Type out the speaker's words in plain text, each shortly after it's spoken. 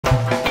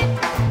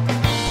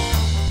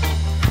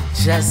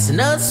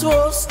Chestnuts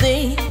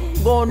roasting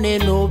on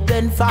an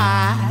open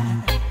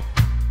fire.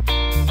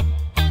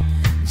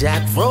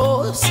 Jack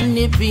Frost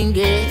nipping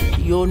at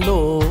your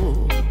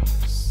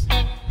nose.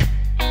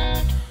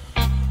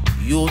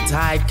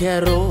 Yuletide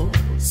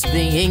carols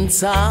being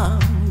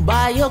sung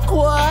by a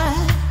choir,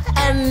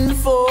 and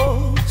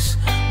folks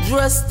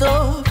dressed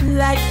up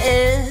like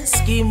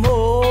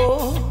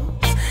Eskimos.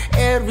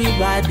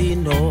 Everybody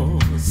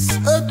knows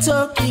a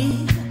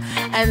turkey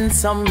and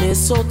some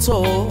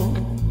mistletoes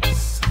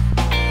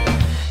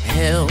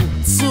help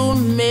to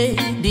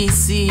make the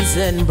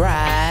season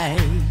bright.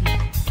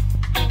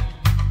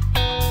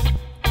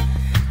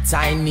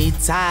 Tiny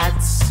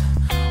tots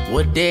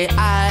with their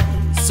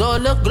eyes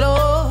all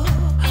aglow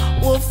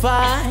will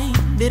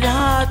find it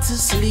hard to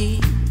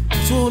sleep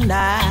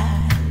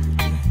tonight.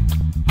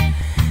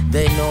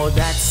 They know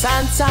that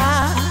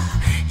Santa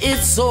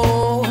is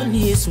on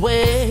his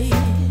way.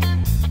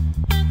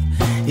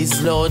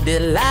 He's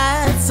loaded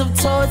lots of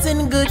toys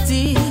and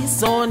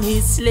goodies on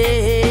his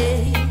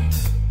sleigh.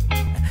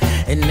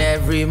 And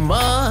every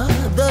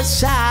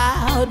mother's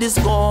child is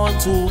going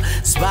to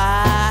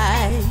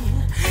spy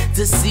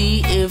to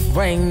see if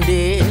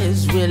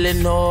reindeers really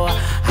know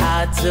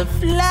how to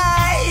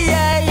fly.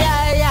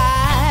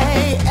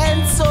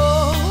 And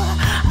so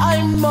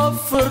I'm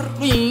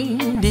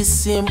offering this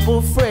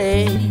simple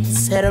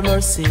phrase, have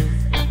mercy,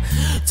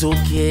 to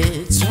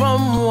kids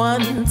from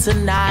 1 to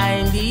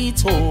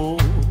 92.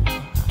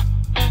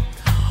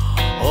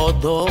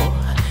 Although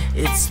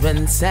it's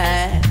been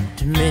said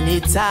many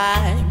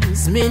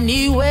times,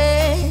 many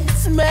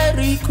ways,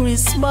 Merry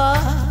Christmas,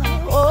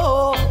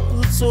 oh,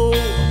 to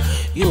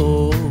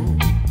you.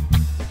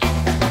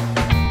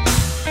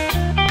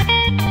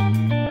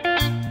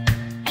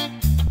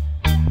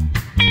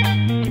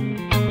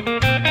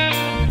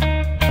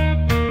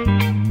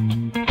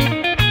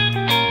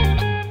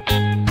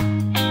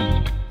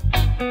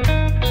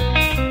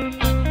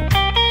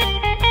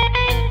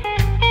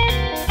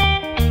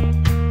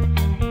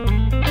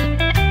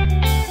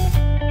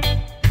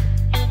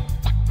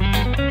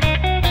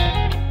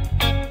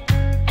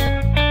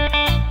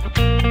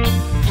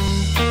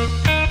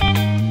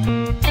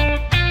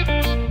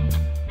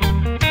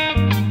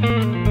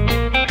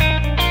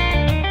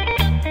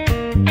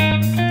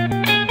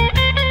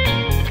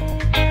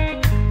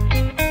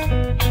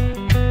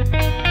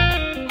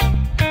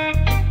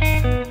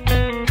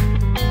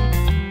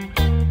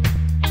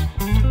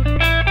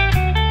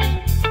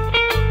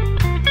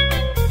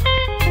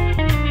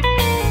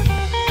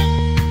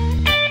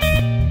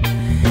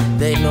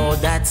 They know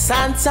that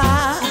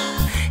Santa,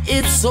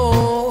 it's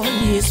on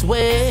his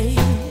way.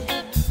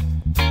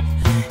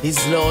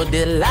 He's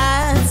loaded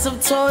lots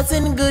of toys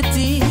and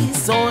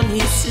goodies on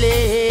his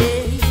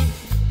sleigh.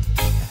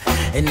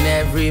 And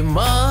every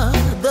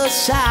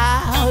mother's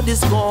child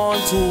is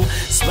going to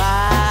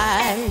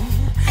spy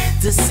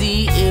to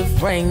see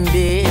if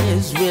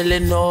reindeers really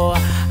know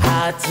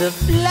how to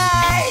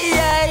fly.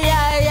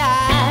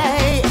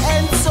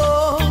 And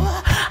so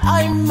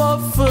I'm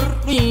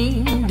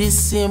offering this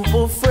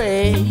simple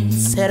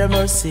phrase, have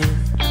mercy,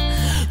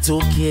 to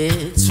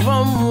kids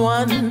from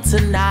 1 to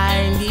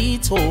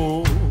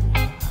 92.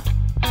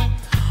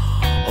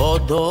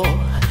 Although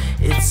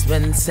it's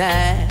been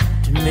said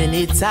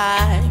many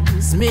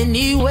times,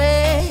 many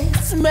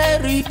ways,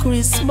 Merry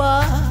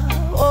Christmas,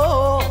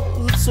 oh,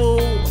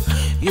 to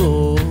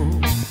you.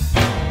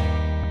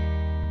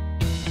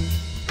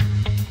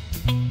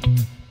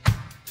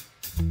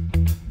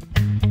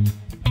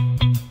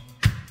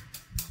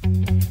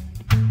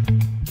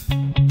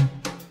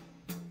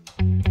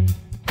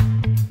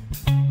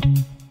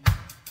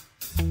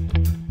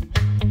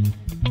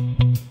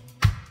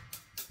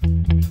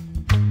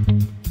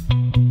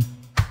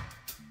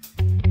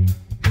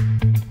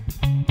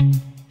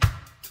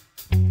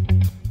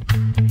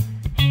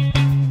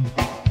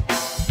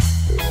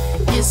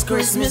 It's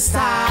Christmas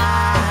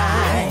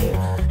time,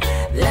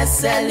 let's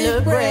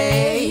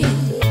celebrate.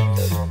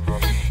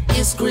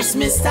 It's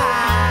Christmas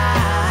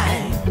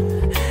time,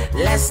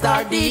 let's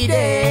start the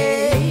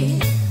day.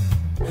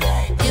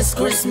 It's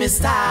Christmas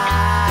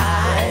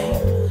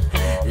time,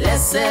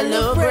 let's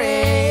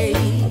celebrate.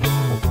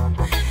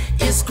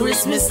 It's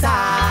Christmas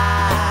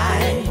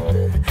time,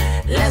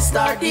 let's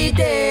start the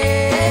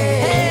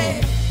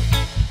day.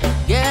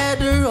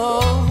 Gather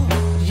all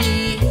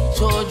ye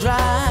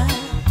children,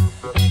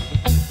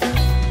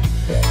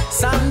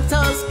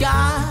 Santa's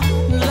got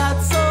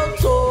lots of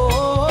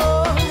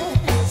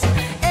toys.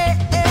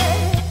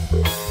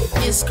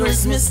 It's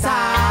Christmas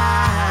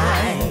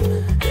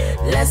time,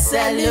 let's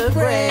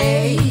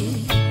celebrate.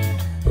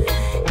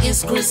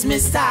 It's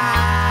Christmas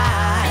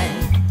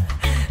time,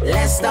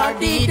 let's start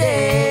the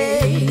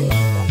day.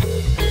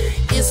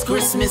 It's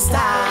Christmas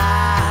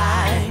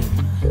time,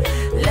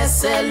 let's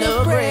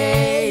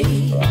celebrate.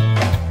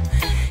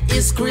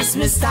 It's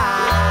Christmas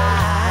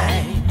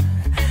time,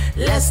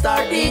 let's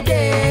start the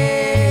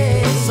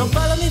day. So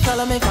follow me,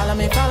 follow me, follow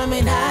me, follow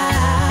me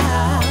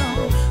now,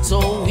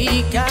 so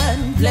we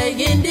can play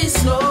in the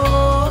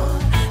snow.